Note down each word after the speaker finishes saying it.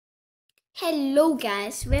Hello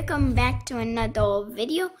guys, welcome back to another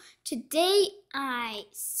video. Today I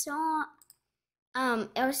saw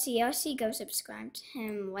LC. Go subscribe to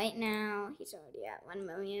him right now. He's already at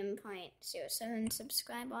 1,000,007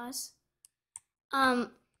 subscribers.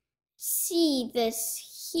 See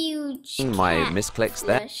this huge my misclicks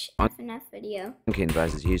there. FNF video.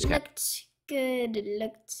 Versus huge cat. Looked good,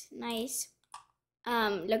 looked nice.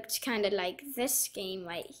 Looked kind of like this game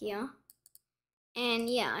right here. And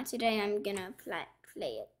yeah, today I'm gonna play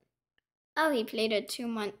it. Oh, he played it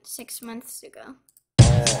 6 months ago.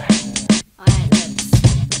 Alright,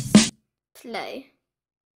 let's play.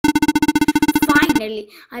 Finally,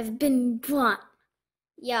 I've been brought.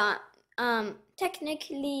 Yeah,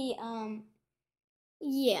 technically,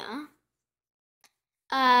 yeah.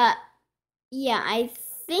 Yeah, I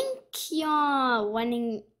think you're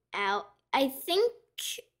running out. I think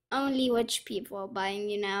only rich people are buying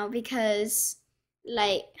you now because,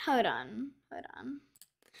 like, hold on.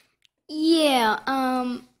 Yeah,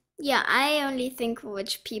 yeah, I only think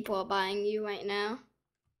rich people are buying you right now.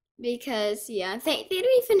 Because, yeah, they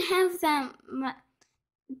don't even have that much.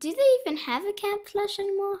 Do they even have a cat plush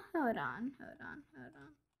anymore? Hold on.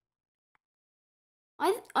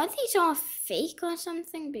 Are these all fake or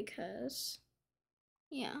something? Because,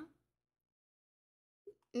 yeah.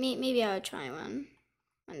 Maybe I'll try one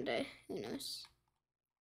day. Who knows?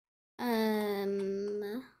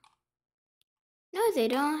 No, they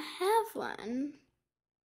don't have one.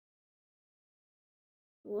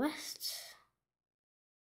 What?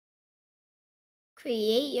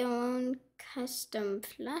 Create your own custom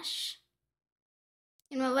plush?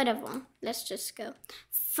 You know, whatever. Let's just go.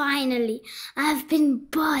 Finally, I've been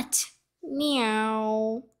bought.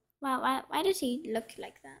 Meow. Wow, why does he look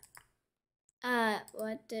like that?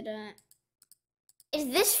 What did I... Is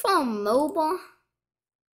this for mobile?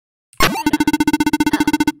 Oh.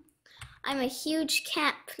 I'm a huge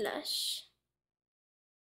cat plush.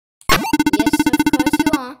 Yes, of course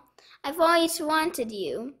you are. I've always wanted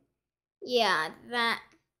you. Yeah,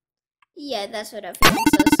 that's what I've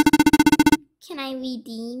says. Can I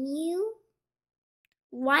redeem you?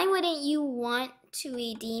 Why wouldn't you want to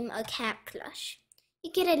redeem a cat plush?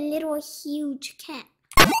 You get a little huge cat.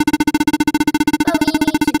 But we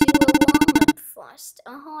need to do a warm-up first,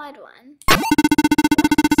 a hard one.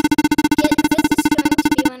 This is going to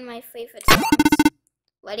be one of my favorite songs.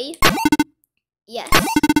 Ready? Yes.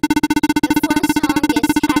 The first song is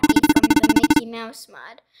Happy from the Mickey Mouse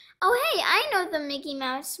mod. Oh hey, I know the Mickey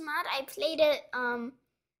Mouse mod. I played it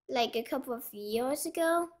like a couple of years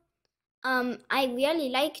ago. I really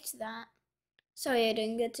liked that. Sorry I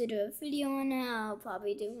didn't get to do a video on it. I'll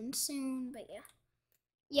probably do one soon, but yeah.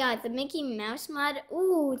 Yeah, the Mickey Mouse mod.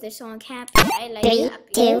 Ooh, the song Happy. I like Happy.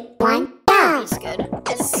 3, 2, 1, go! Happy's good.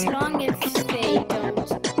 As long as they don't...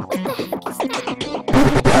 What the heck is that?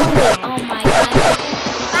 Oh my god.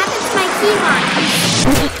 That is my keyboard.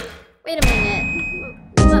 Wait a minute.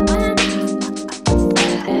 What happened?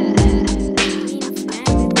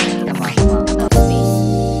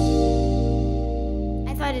 I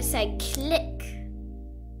thought it said click.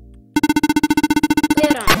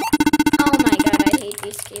 Wait on. Oh my god, I hate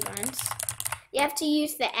these keyboards. You have to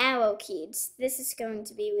use the arrow keys. This is going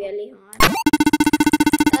to be really hard.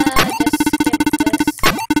 Just skip this.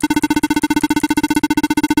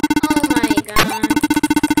 Oh my god.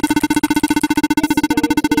 This is going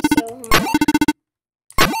to be so hard.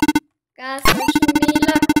 Guys, watch me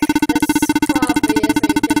look. This probably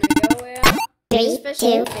isn't gonna go well. 3,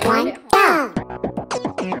 2, 1, go!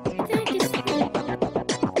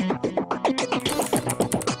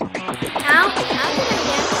 How did I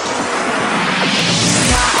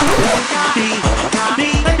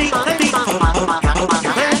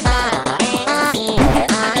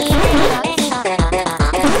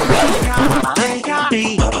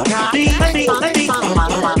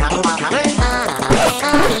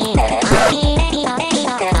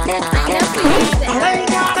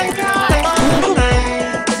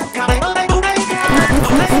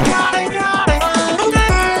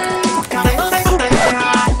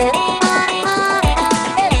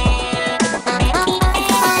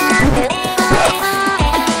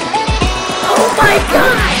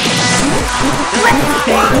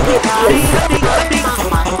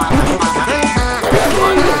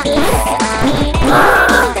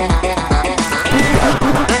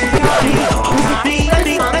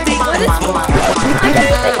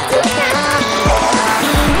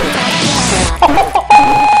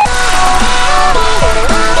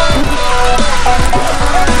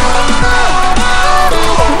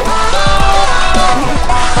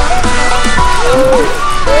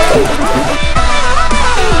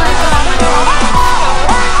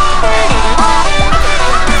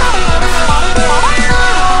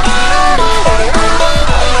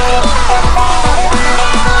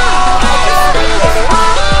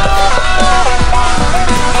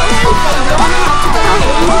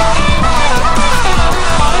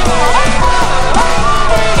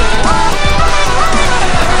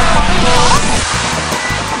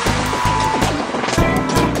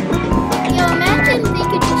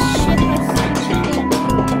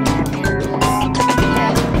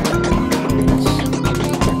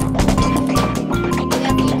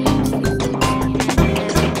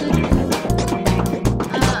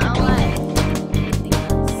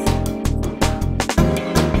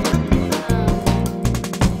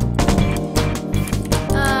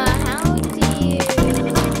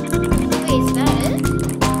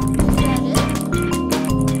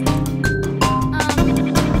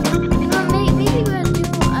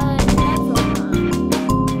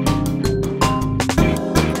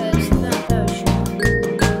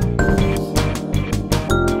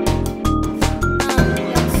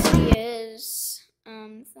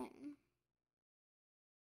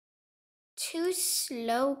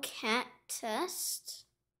slow cat test.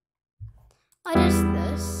 What is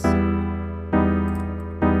this?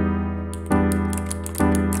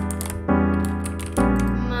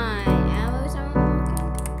 My arrows aren't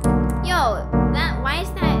working. Yo, why is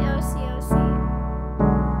that LCOC?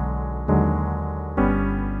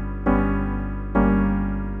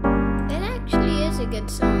 It actually is a good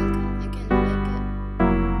song. I kind of like it.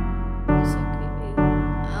 It's so creepy.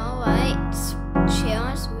 Alright.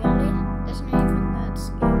 Chairs, really? That's not even that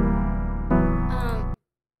scary.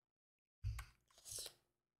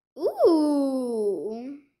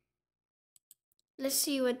 Ooh. Let's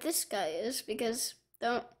see what this guy is, because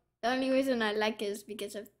the only reason I like it is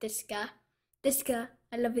because of this guy. This guy,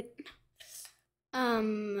 I love it.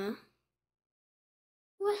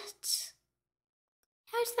 What?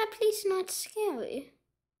 How is that place not scary?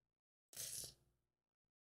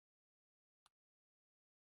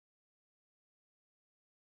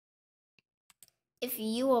 If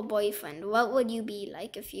you were boyfriend, what would you be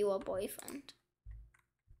like if you were boyfriend?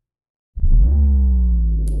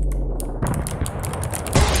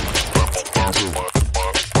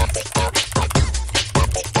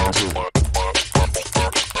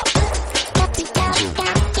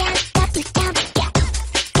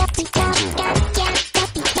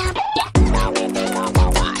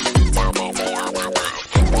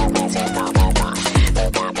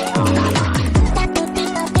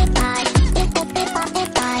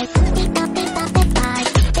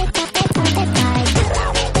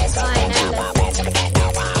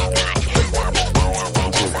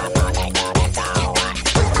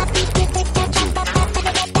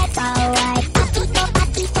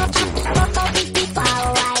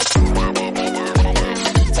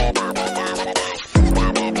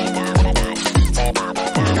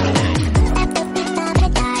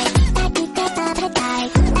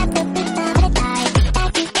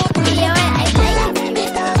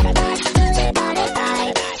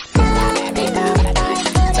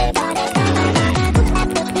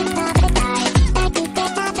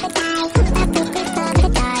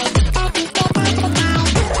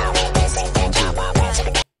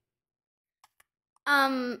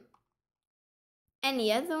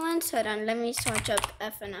 Any other ones? Hold on, let me search up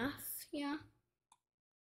FNF. Yeah.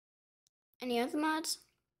 Any other mods?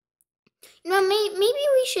 You know, maybe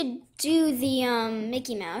we should do the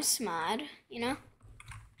Mickey Mouse mod. You know.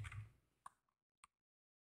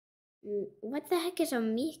 What the heck is a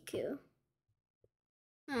Miku?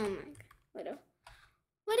 Oh my god. Whatever.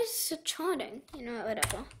 What is charting? You know,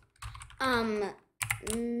 whatever.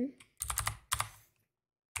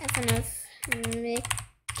 FNF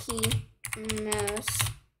Mickey Mouse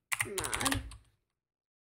mod.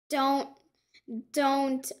 Don't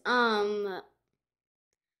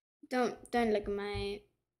look at my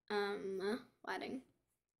wording.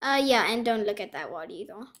 Yeah, and don't look at that word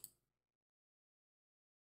either.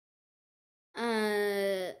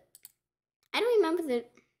 I don't remember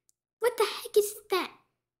what the heck is that?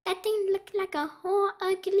 That thing looked like a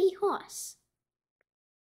ugly horse.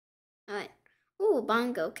 Alright. Ooh,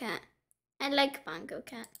 Bongo Cat. I like Bongo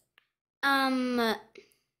Cat.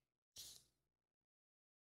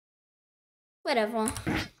 Whatever.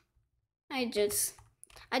 I just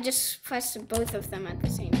pressed both of them at the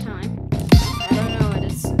same time. I don't know what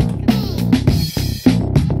it's gonna be.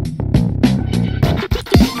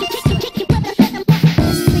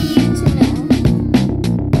 Just for you to know.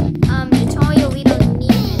 Tutorial, we don't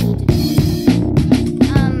need any tutorial.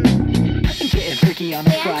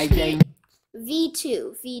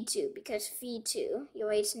 V2, because V2, you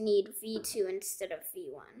always need V2 instead of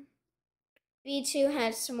V1. V2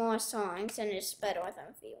 has more songs and is better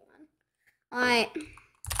than V1. Alright.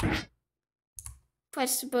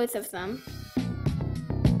 Press both of them.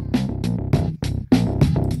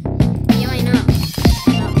 Yeah, I know.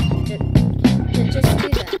 No, just do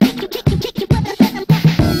that.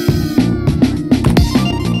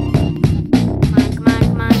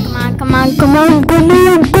 Come on.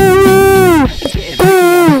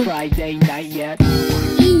 Friday night yet. You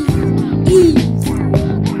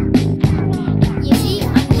see,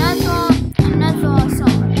 another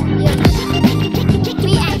song. Yeah.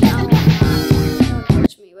 Don't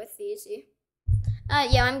touch me with these.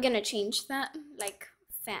 Yeah, I'm gonna change that. Like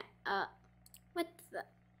fat. What the?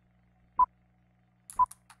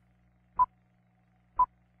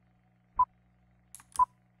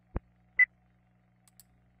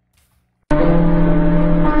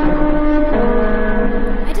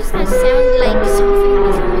 Why does that sound like something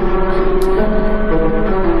is on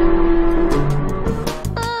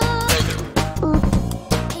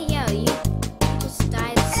Hey yo, you just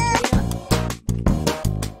died straight up.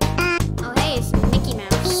 Oh hey, it's Mickey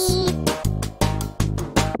Mouse.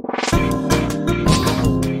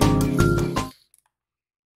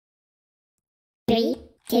 3,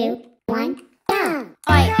 2, 1, go!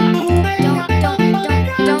 Alright, don't,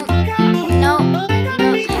 no,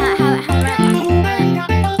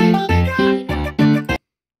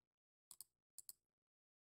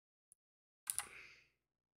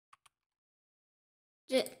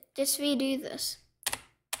 just redo this.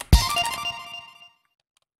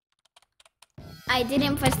 I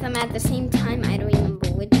didn't press them at the same time. I don't remember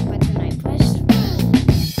which button I pressed.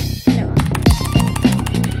 Whatever.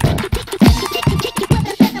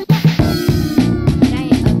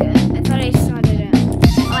 Okay, I thought I started it.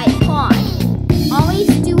 Alright, pause. Always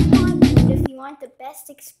do pause if you want the best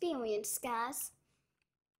experience, guys.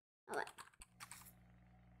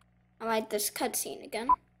 I like this cutscene again.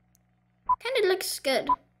 Kind of looks good.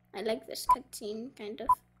 I like this cutscene, kind of.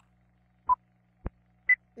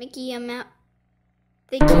 Mickey, I'm out.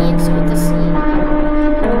 They canceled the scene.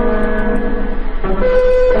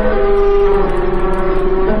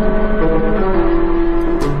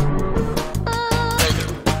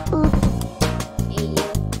 Hey, you.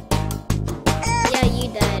 Yeah,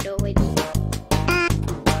 you died already.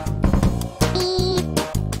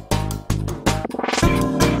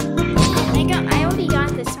 I already got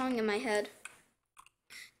this song in my head.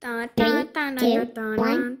 3, 2,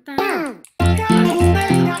 1, go!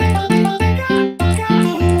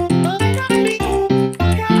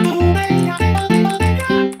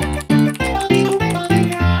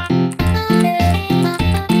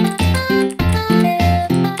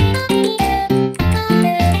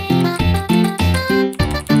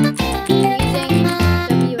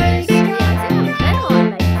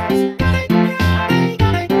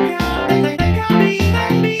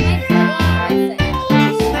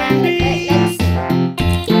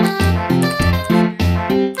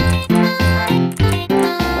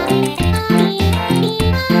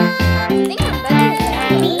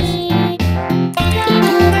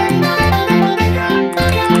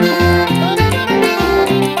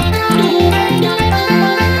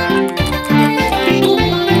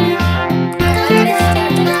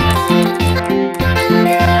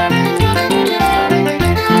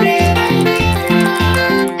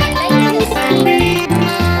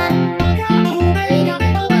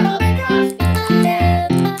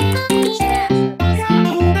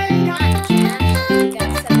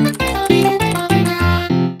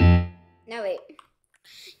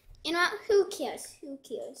 Who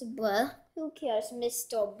cares, bruh? Who cares,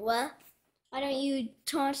 Mr. Bruh? Why don't you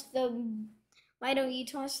toss the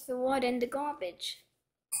water in the garbage?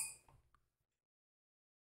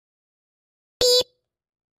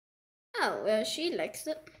 Oh, well, she likes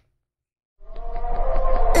it.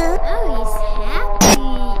 Oh, he's happy.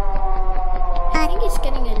 I think he's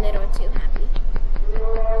getting a little too happy.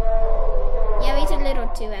 Yeah, he's a little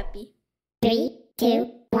too happy. 3,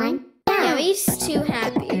 2, 1, go! Yeah, he's too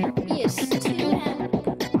happy. He is too happy.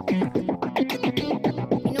 You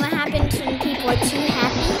know what happens when people are too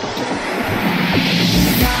happy?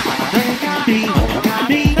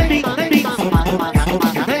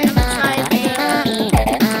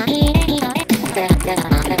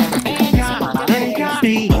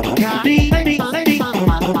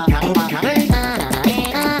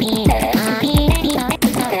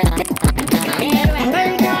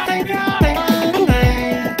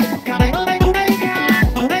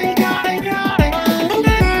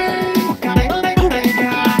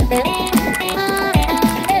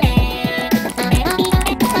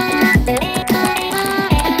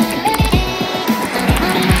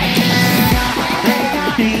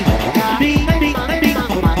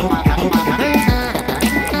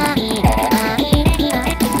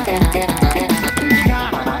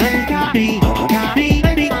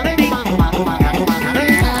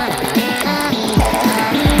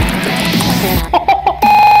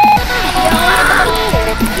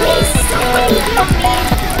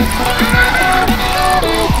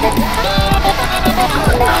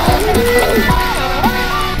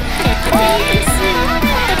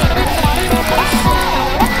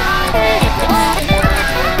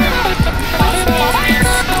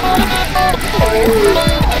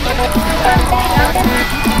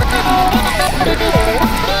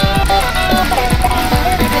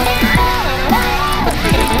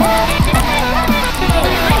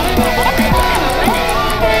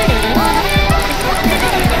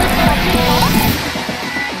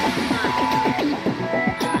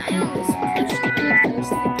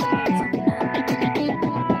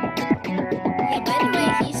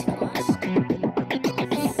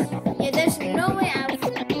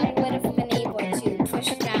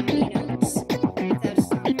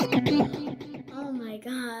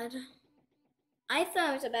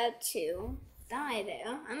 About to die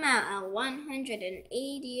there. I'm at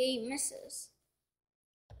 188 misses.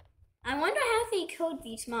 I wonder how they code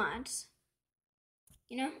these mods.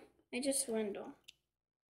 You know, I just wonder.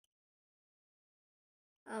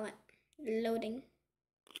 Oh, loading.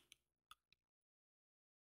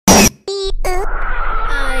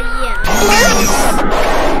 Yeah.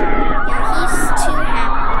 Yeah, he's too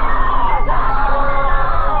happy.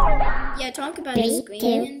 Yeah, talk about the screen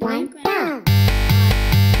in the background.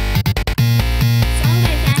 Song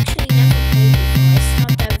I've actually never played before. I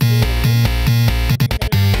stopped at V1 and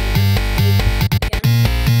then I played again.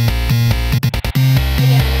 But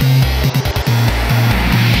yeah,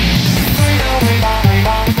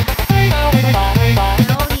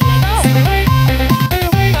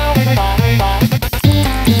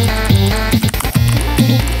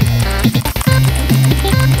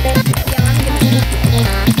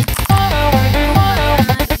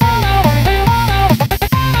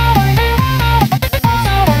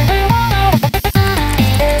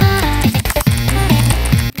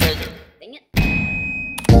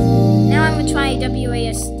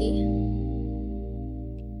 WASD.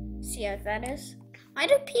 See how that is? Why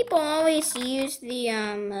do people always use the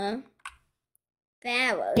arrows,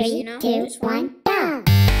 you know? 3, 2, 1, go!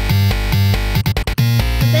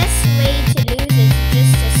 The best way to lose is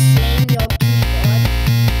just to slam your keyboard.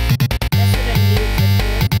 That's what a noob would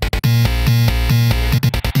do.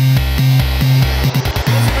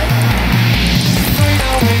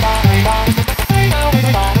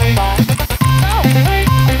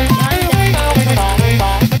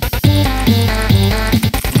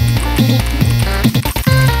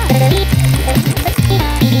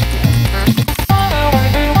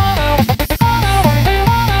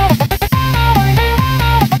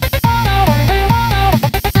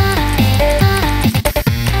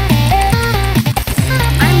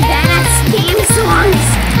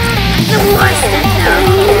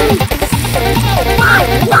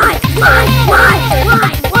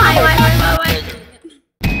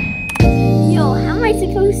 Yo, how am I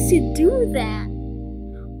supposed to do that?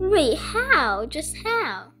 Wait, how? Just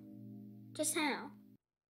how? Just how?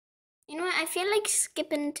 You know what? I feel like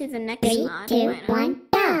skipping to the next 3, mod. 2, Why not? 1,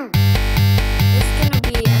 go! It's gonna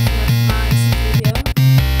be BESTMOD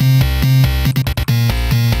video.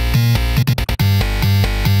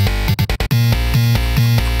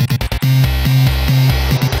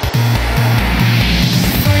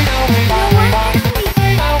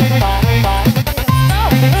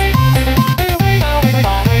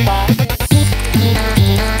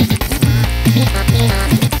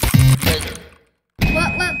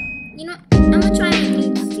 Well, you know, I'm gonna try my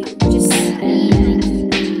things too. Just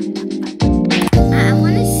I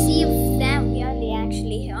wanna see if that really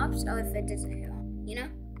actually helps or if it doesn't help, you know?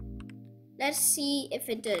 Let's see if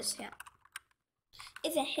it does help.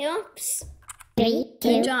 If it helps, 3, 2,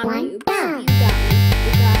 good job, 1, noobs. go! You got me.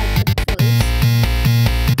 You got the clues.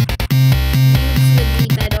 Noobs would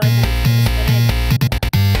be better than clues, but I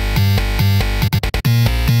don't.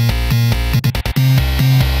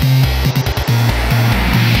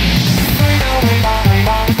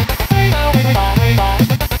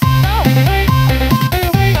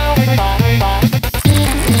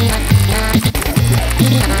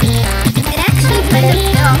 It actually kind of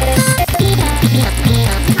helps.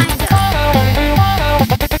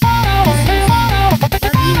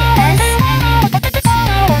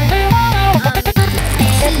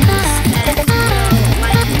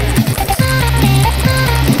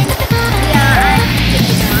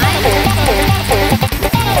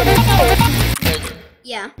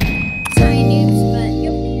 Yeah. Sorry, noobs, but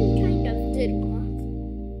your plan kind of did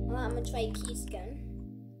work. Well, I'm gonna try keys again.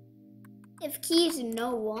 If keys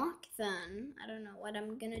no walk, then I don't know what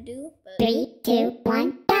I'm gonna do, but 3, 2,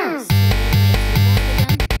 1, go!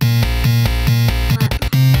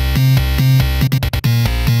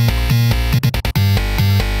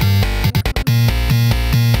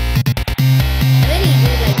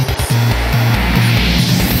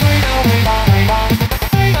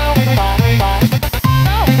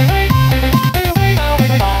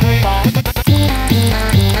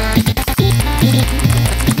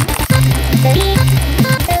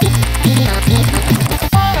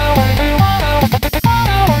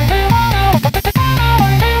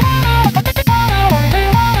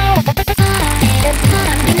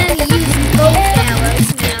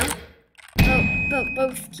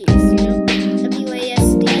 both keys, you know,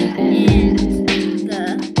 WASD and the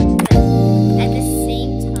at the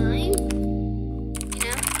same time, you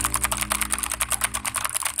know,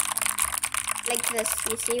 like this.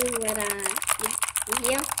 You see what you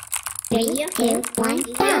hear? 3, You hear? 2, 1, You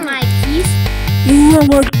hear go! my keys? You hear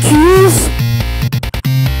my keys?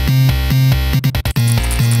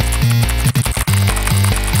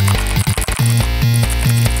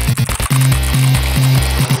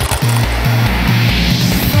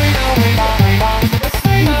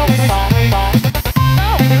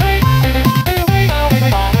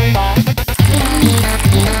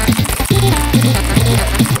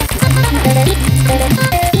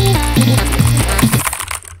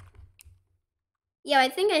 I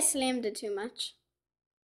think I slammed it too much.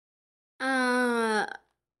 Yeah,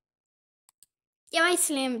 I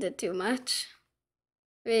slammed it too much.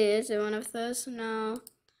 Wait, is it one of those? No.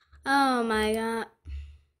 Oh my god.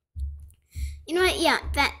 You know what? Yeah,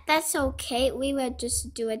 that's okay. We will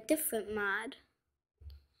just do a different mod.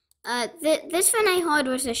 This one I heard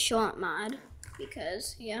was a short mod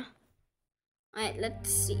because yeah. Alright, let's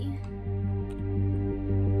see.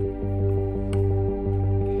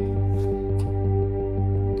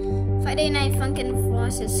 Friday Night Funkin'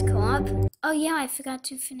 Forces co-op. Oh yeah, I forgot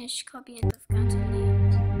to finish Copy and the Forgotten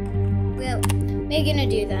Land. Well, we're gonna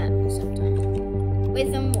do that sometime.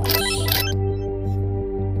 RHYTHEMRUSH.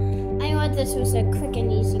 I thought this was a quick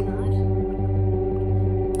and easy mod.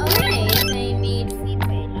 Alright, they made free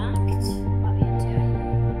play locked. Probably until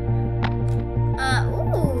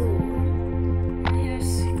ooh.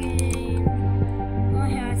 Here's game. More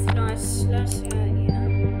health loss.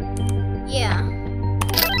 Yeah.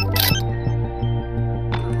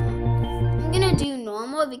 I'm gonna do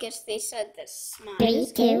normal because they said this mod. 3,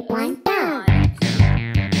 2, 1, go!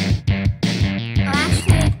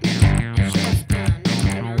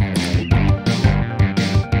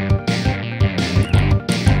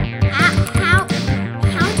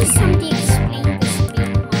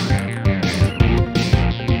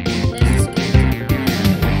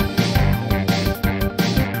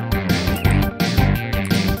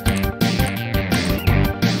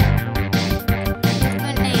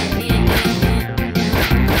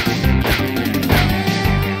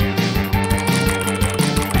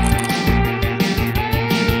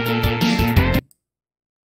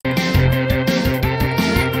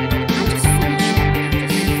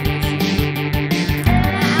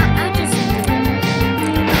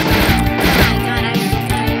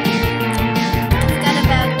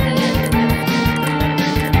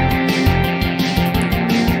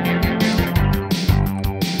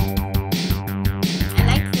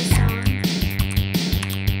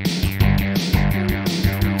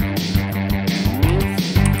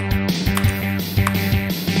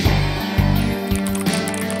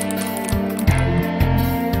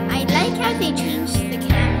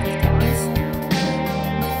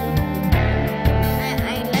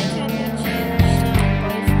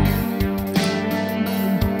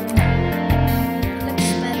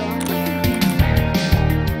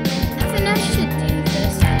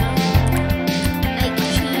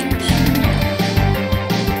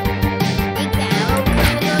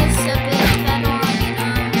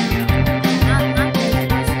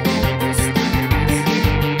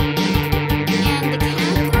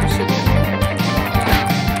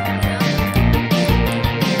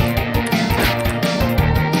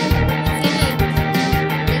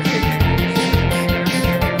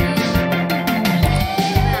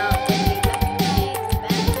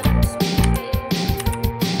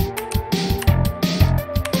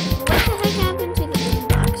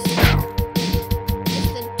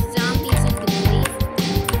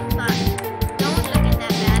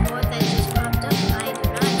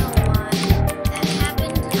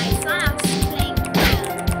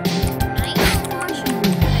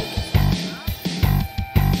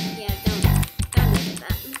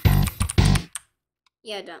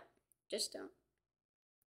 Yeah, don't. Just don't.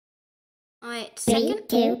 Alright, 3, second.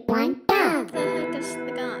 2, 1, go! Where the heck is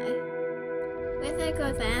the guy? Where the heck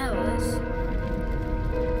are the arrows?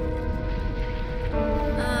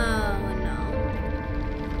 Oh no.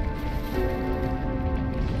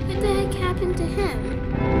 What the heck happened to him?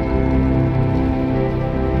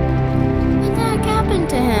 What the heck happened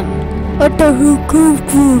to him? What the heck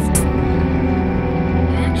happened?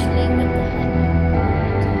 Actually, what the heck?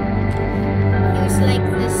 He was like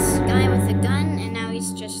this guy with a gun, and now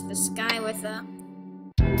he's just this guy with a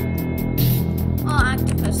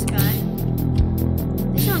octopus guy.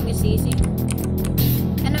 This song is easy.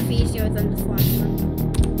 Kind of easier than the first one.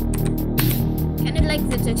 Kind of like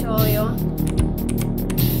the tutorial.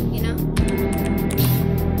 You know?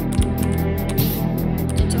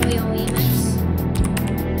 Tutorial remix.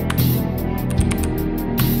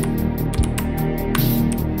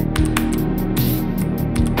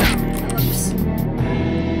 Oops.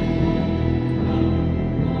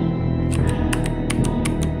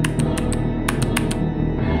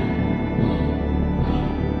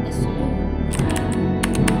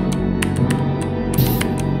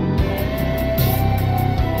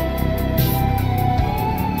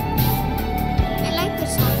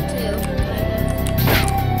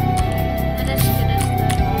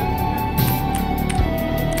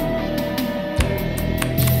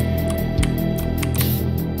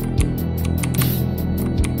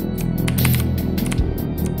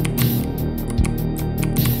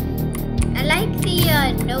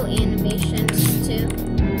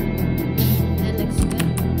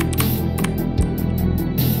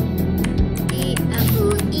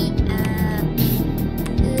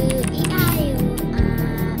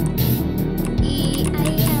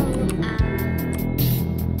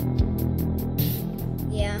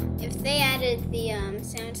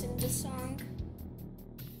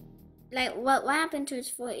 like what happened to his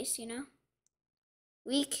voice, you know?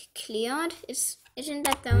 Week cleared? Isn't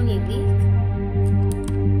that the only week?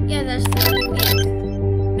 Yeah, that's the only week.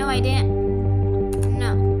 No, I didn't.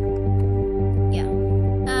 No. Yeah.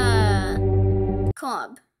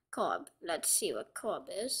 Corb. Let's see what Corb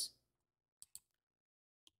is.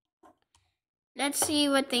 Let's see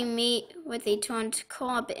what they turned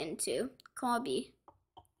Corb into. Corby.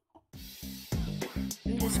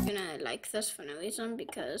 I'm just gonna like this for no reason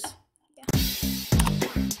because yeah.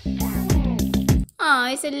 Oh,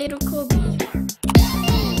 it's a little Corby.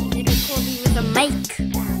 Little Corby with a mic.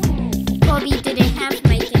 Corby didn't have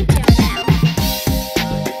mic until now.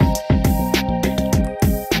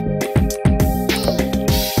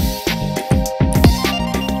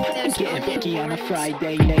 Getting picky on a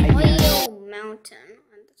Friday night. Oil mountain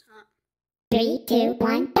on the top. 3, 2,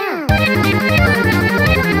 1, go!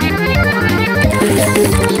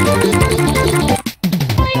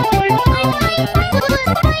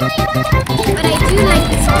 But I do like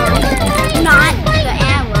the song, not the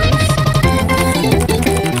arrows.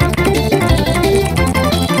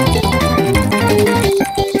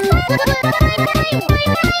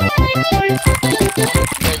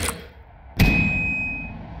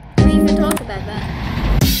 Don't even talk about that.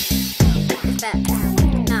 It's bad.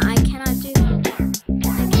 No, I cannot do that. I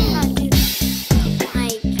cannot do that. I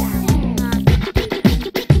cannot do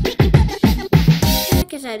that.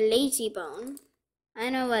 Because a lazy bone. I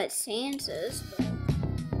know what Sans is, but...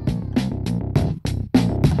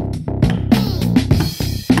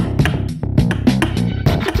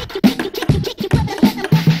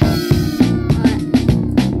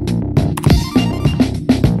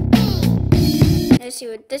 Let's see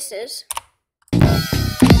what this is.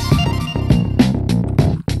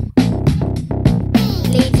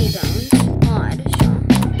 Lazy Bones. Odd.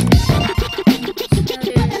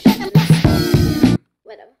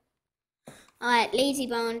 Whatever. Alright, Lazy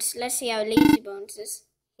Bones. Let's see how Lazy Bones is.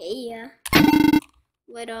 Hey,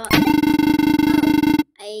 what up? Oh,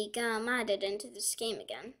 I got modded into this game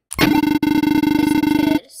again. As a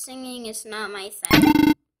kid, singing is not my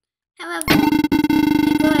thing. However,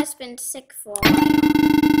 Nico has been sick for a while.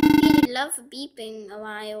 He'd love beeping a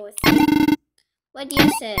while with you. What do you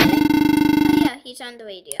say? Oh yeah, he's on the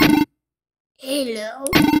radio. Hello?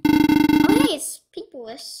 Oh hey, it's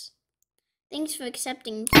Peopleless. Thanks for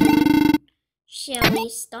accepting. Shall we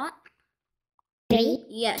start? 3,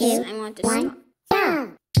 Yes, 2, I want to 1, start.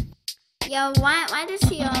 go! Yo, why does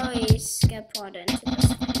he always get brought into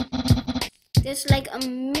this thing? There's like a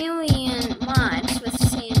million mods with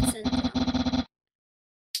Sans in them.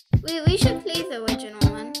 We should play the original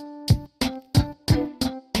one.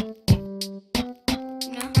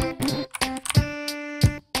 No?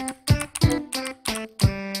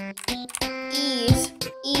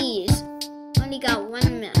 Ease. Only got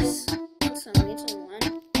one miss. For some reason,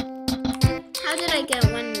 one. How did I get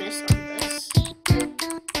one miss on this?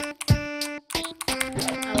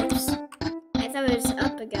 Oops. I thought it was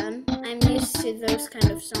up again. I'm used to those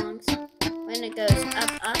kind of songs. When it goes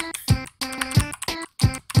up, up.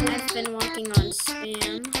 I've been walking on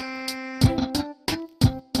spam.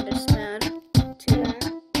 That is bad. Too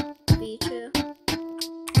bad. Be true.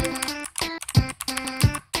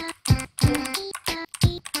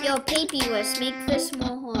 Yo, Papyrus, make this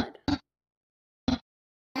more hard.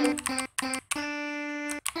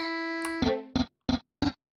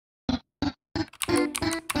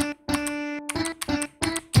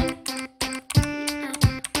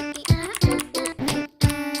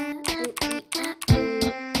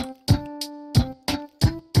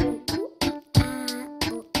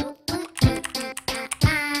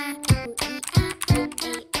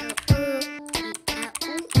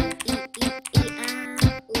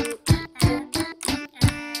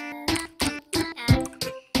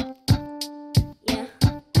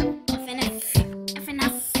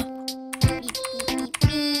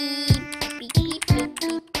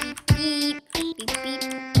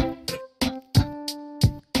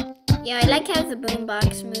 Yeah, I like how the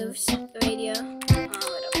boombox moves the radio. Oh,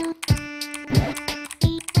 whatever.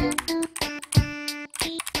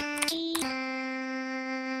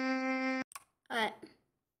 Alright.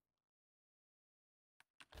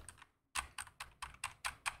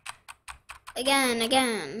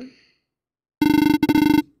 Again.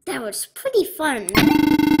 That was pretty fun.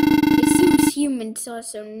 It seems humans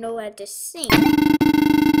also know how to sing.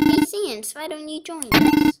 Hey, Sans, why don't you join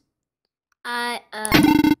us?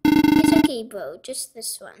 It's okay, bro. Just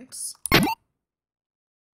this once.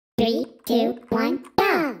 3, 2, 1,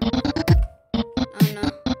 go! Oh no.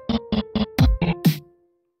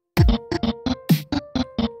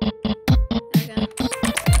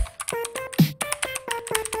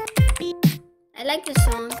 Okay. like the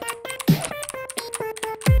song.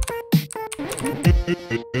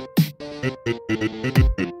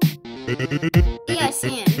 Yeah,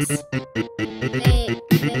 Sans.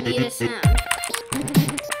 They need a sound.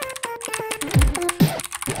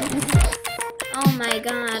 Oh my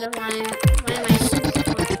god, why am I so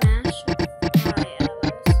smash? Oh yeah,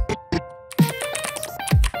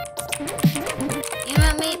 you know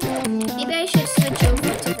what, maybe I should switch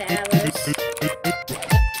over to the arrows.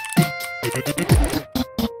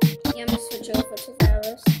 Yeah, I'm gonna switch over to the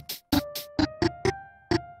arrows.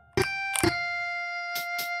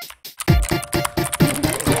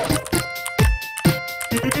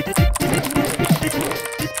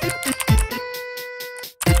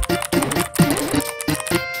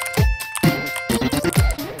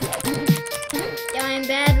 I'm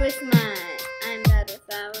bad with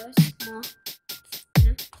arrows. No.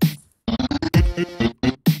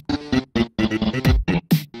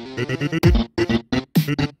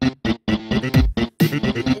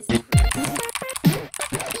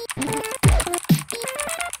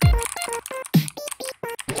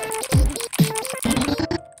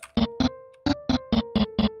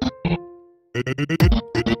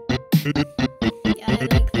 Yeah, I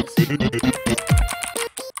like this one.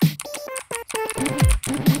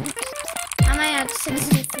 I might have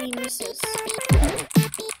 63 misses.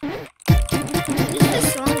 When is this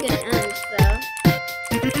song gonna end, though?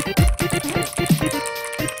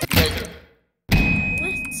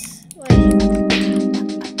 What? Wait.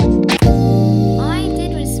 All I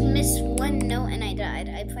did was miss one note and I died.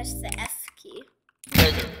 I pressed the F key.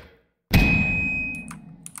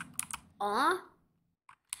 Aw?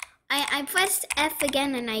 I pressed F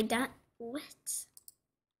again and I died. What?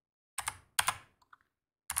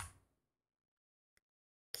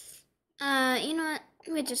 You know what?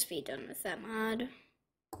 We'll just be done with that mod.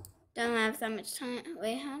 Don't have that much time.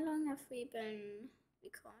 Wait, how long have we been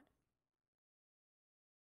recording?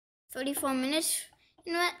 34 minutes.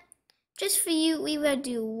 You know what? Just for you, we will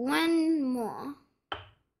do one more.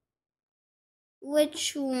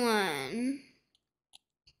 Which one?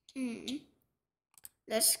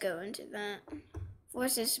 Let's go into that.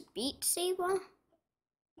 Versus Beat Saber?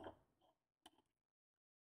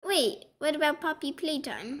 Wait, what about Poppy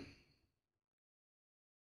Playtime?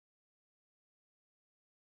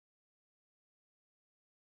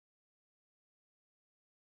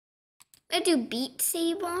 We'll do Beat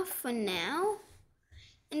Saber for now.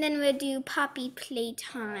 And then we'll do Poppy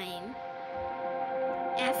Playtime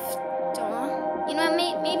after. You know,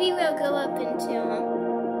 maybe we'll go up until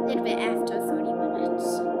a little bit after 30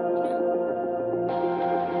 minutes. You know?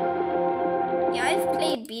 Yeah, I've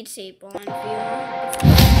played Beat Saber on VR.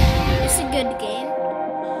 It's a good game.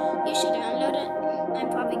 You should download it. I'm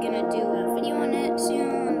probably gonna do a video on it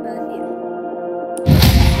soon, but yeah.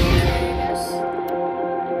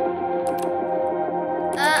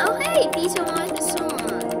 Oh hey, these are all the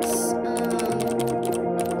songs.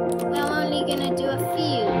 Well, I'm only gonna do a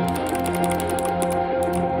few.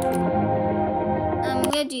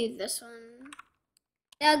 We'll do this one.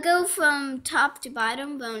 I'll go from top to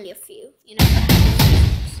bottom, but only a few, you know.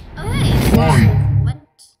 Oh hey. What?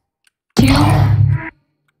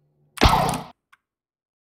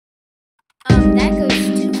 That goes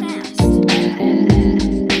too fast.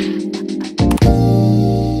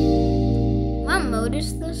 What mode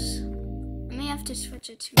is this? I may have to switch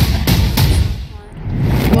it to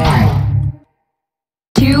One,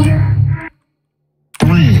 two,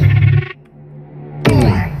 three,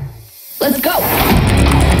 four. Let's go.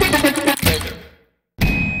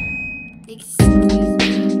 Excuse me.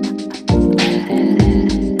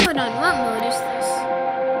 Hold on, what mode is this?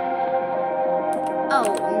 Oh,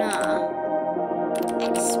 nah.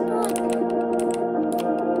 Export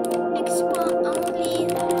only.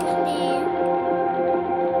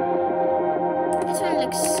 This one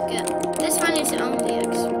looks good. This one is only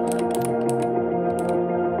export.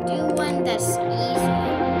 Do one that's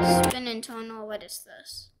easy. Spin and tunnel. What is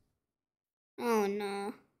this? Oh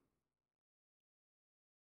no.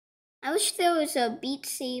 I wish there was a Beat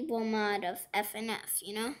Saber mod of FNF,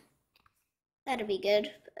 you know? That'd be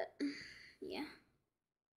good, but yeah.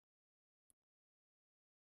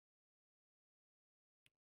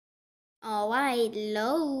 Alright,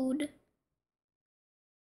 load.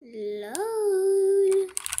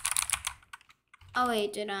 Oh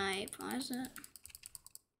wait, did I pause it?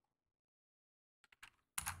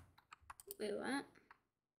 Wait, what?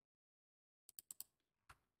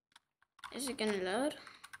 Is it gonna load?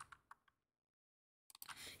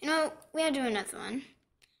 You know, we'll do another one.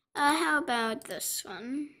 How about this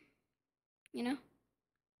one? You know?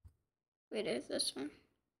 Wait, is this one?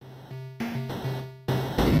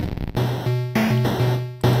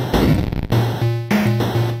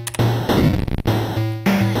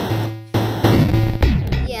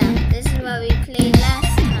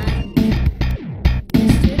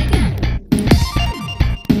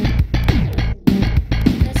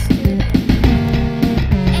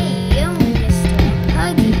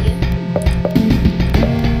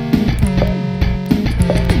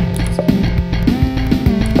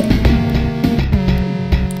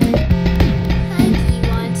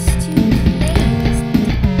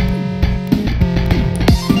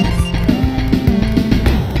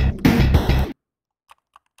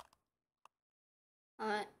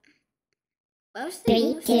 I was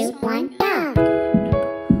thinking 3, 2, 1, go!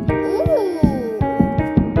 Ooh!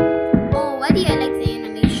 Oh, why do I like the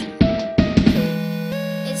animation?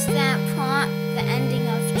 It's that part, the ending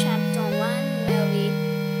of chapter 1, where we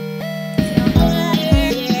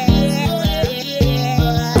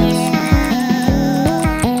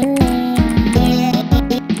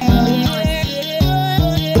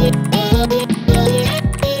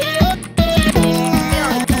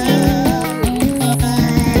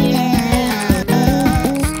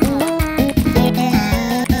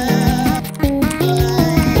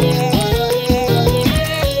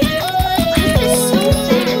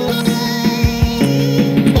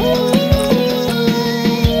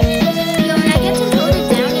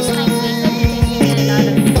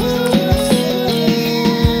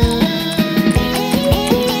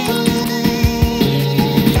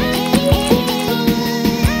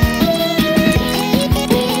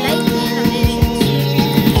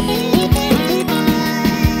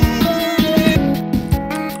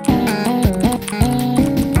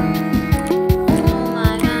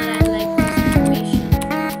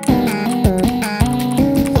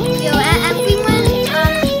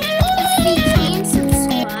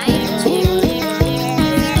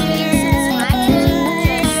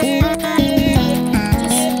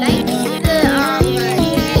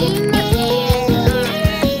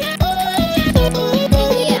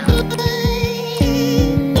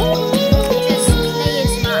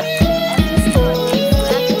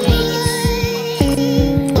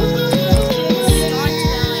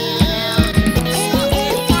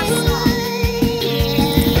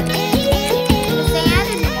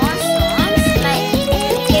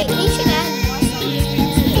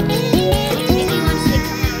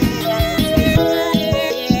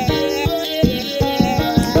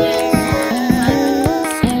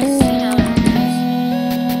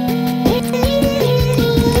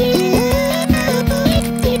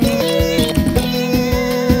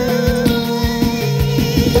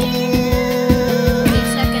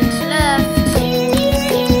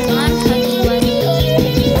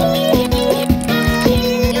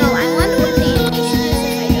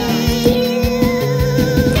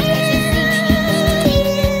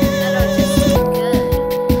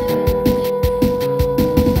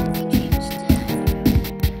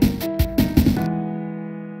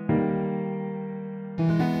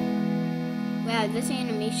this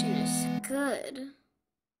animation is good.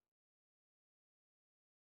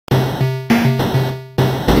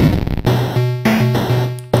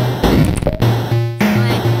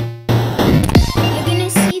 You're gonna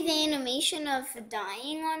see the animation of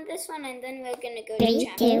dying on this one, and then we're gonna go to 3,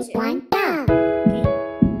 chapter 2, 2. 1, go!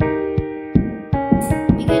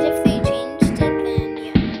 Because if they changed it, then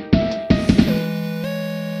yeah.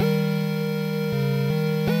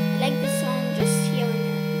 I like the song, just hearing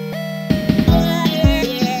it.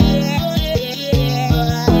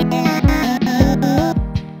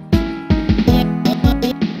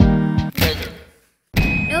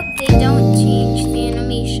 Nope, they don't change the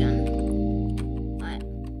animation. What?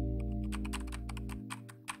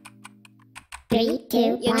 3,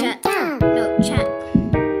 2, Yeah, 1, chat. go! No, chat.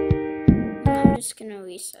 I'm just gonna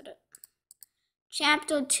reset it.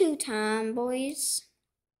 Chapter 2 time, boys.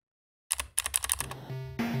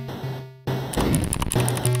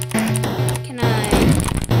 Can I?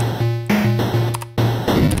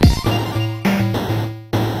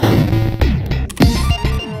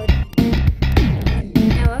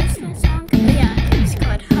 Now, what was that song? Oh, yeah, it's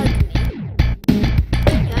called Hug Me.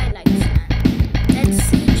 Yeah, I like that. Let's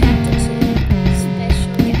see chapter 2.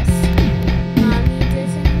 Special guest. Mommy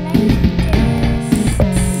doesn't like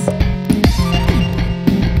guests.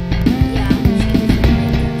 Yeah, she doesn't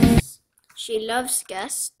like guests. She loves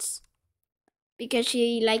guests because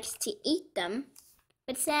she likes to eat them.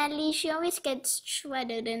 But sadly, she always gets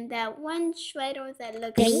shredded in that one shredder that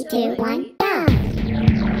looks 3, so 2, 1, ugly. go!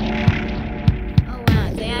 Oh wow,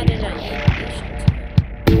 they added an animation to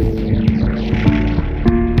it.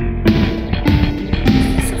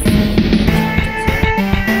 Is this a free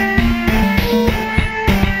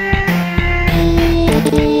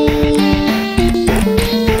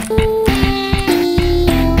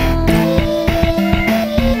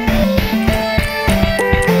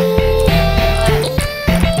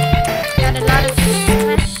got a lot of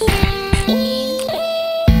stress.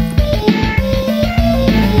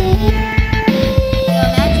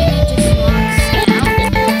 Imagine it just walks.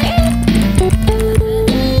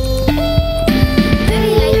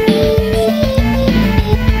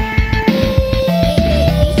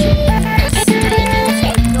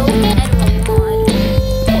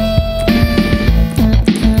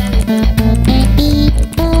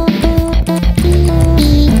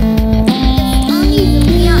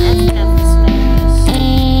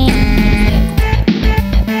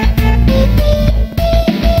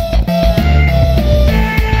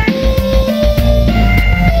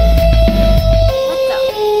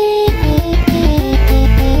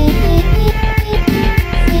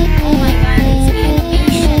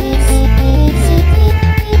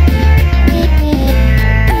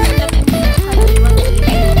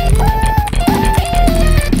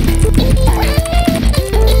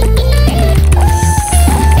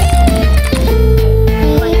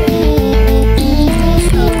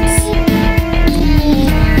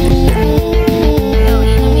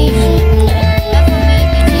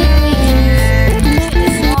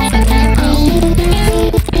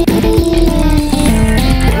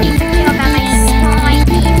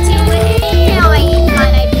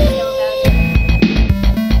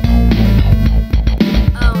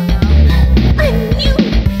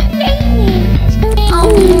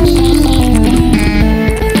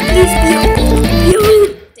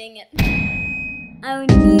 I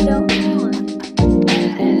need a horn.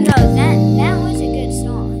 Yo, that was a good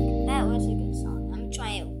song. That was a good song. I'm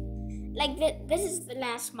trying. Like this is the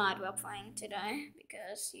last mod we're playing today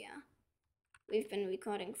because yeah, we've been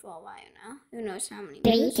recording for a while now. Who knows how many?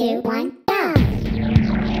 3, 2, 1, go!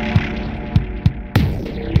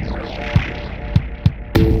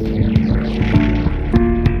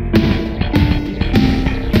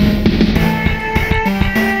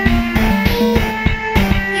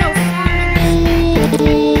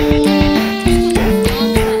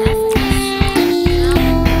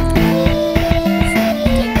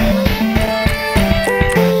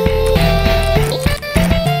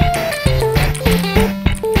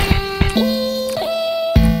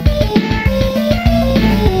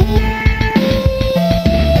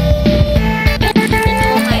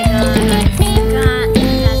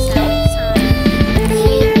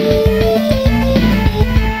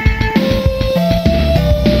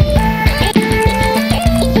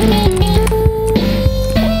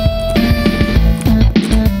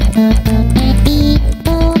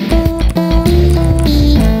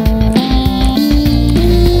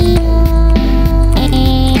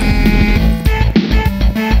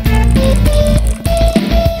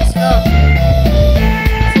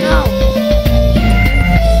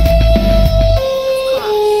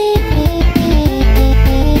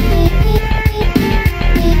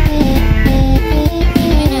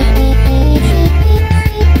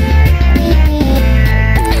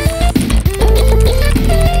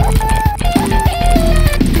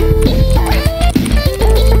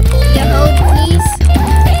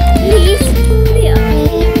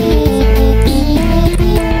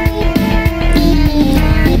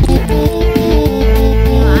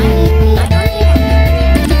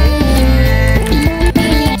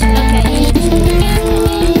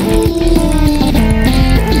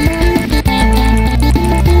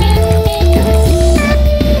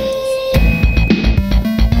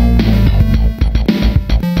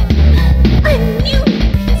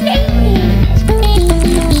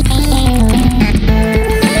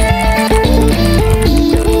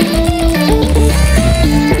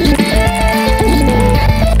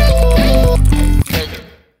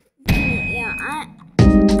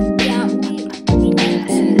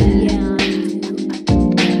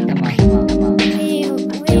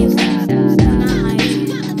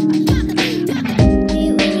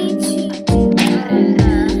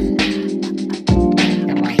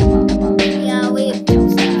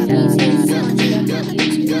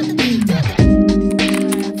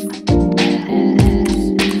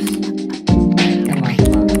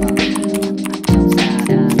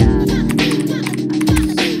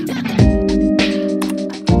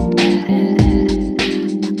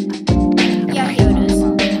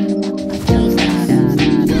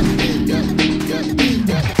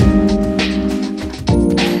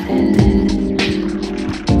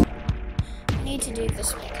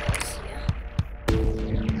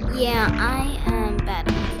 Yeah, I am bad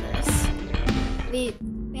at this. We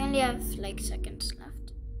only have like seconds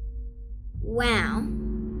left. Wow.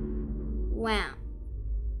 Wow.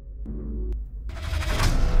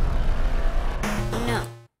 No.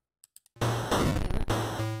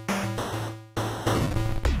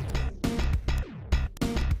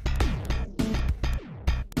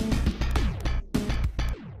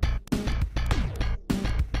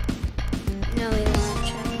 No, we won't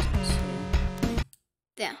check this.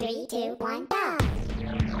 There. 3, 2, 1, go!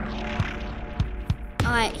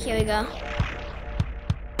 Alright, here we go.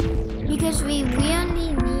 Because we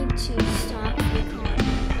really need to stop recording.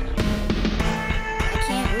 I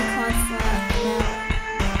can't record for an hour.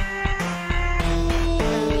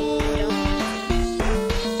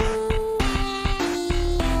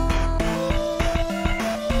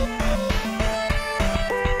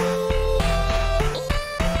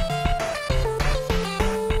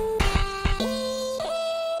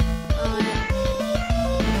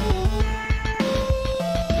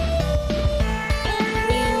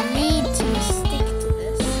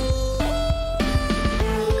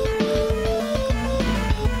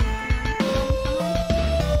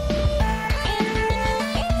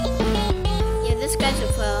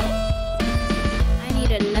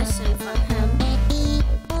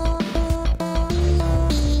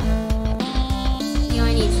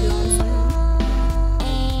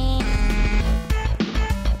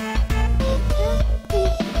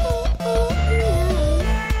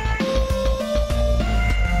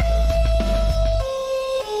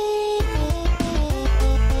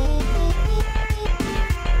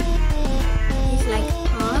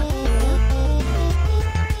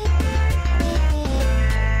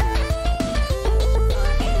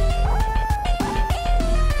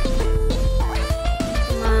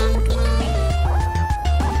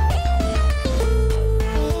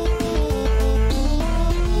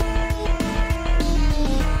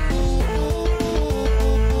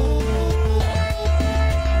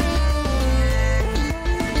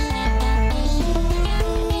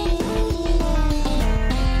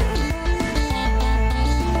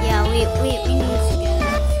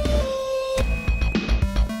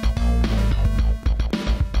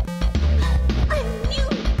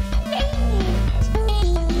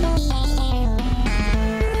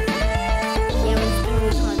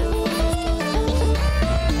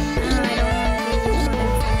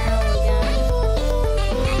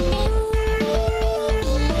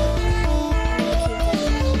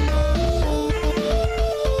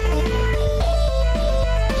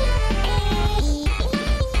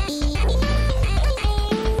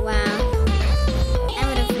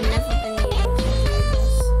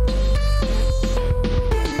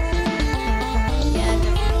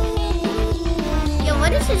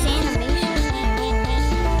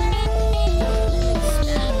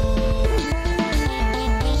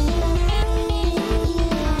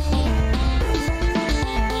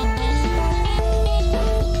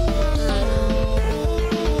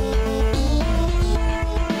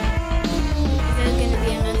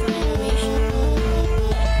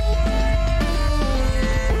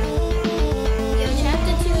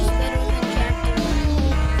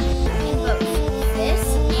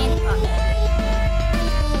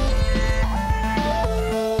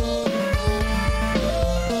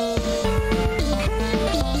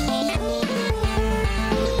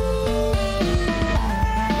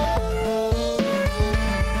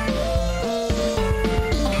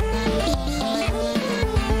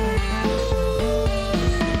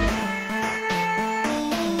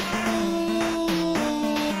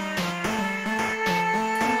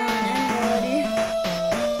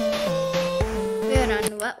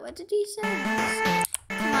 Hold on, what did he say?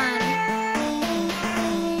 Come on.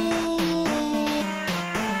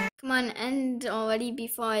 Come on, end already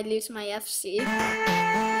before I lose my FC. Of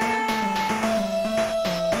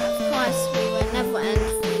course, we will never end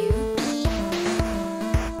for you.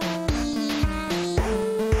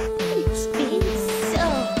 It's been so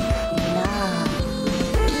long.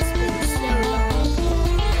 It's been so long.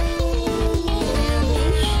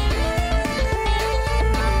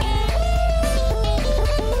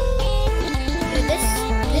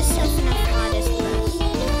 This FNF mod is the best.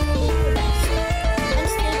 The best.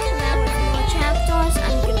 Once they come out with more chapters,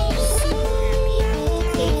 I'm gonna be super happy to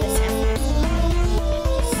play this FNF mod.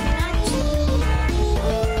 It's not too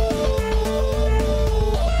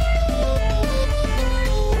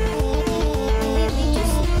maybe we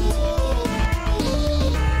just need to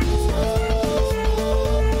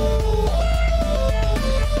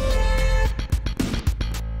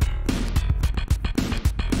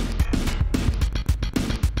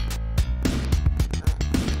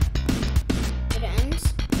it ends.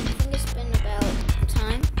 I think it's been about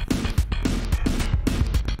time.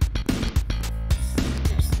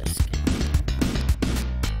 There's this guy.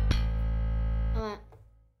 Alright.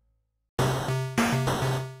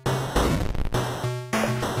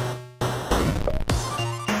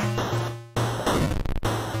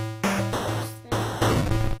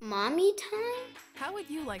 Mommy time? How would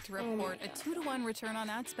you like to report a 2-to-1 return on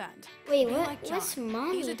ad spend? Wait, Be what? like What's John.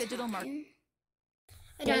 mommy He's a digital time?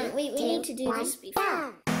 Hold on, wait, we need to do this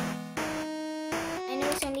before. I know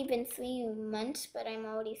it's only been 3 months, but I'm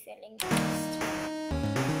already feeling stressed.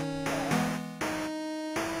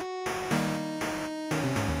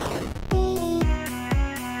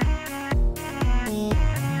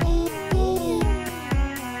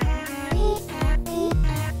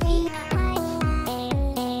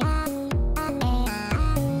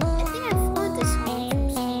 I think I've heard this song from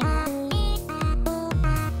somewhere.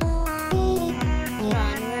 Hold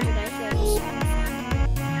on, where did I hear this song from?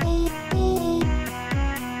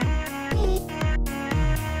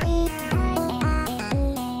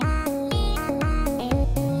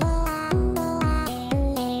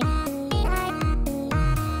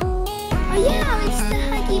 Oh yeah, it's the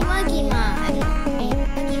Huggy Wuggy mod.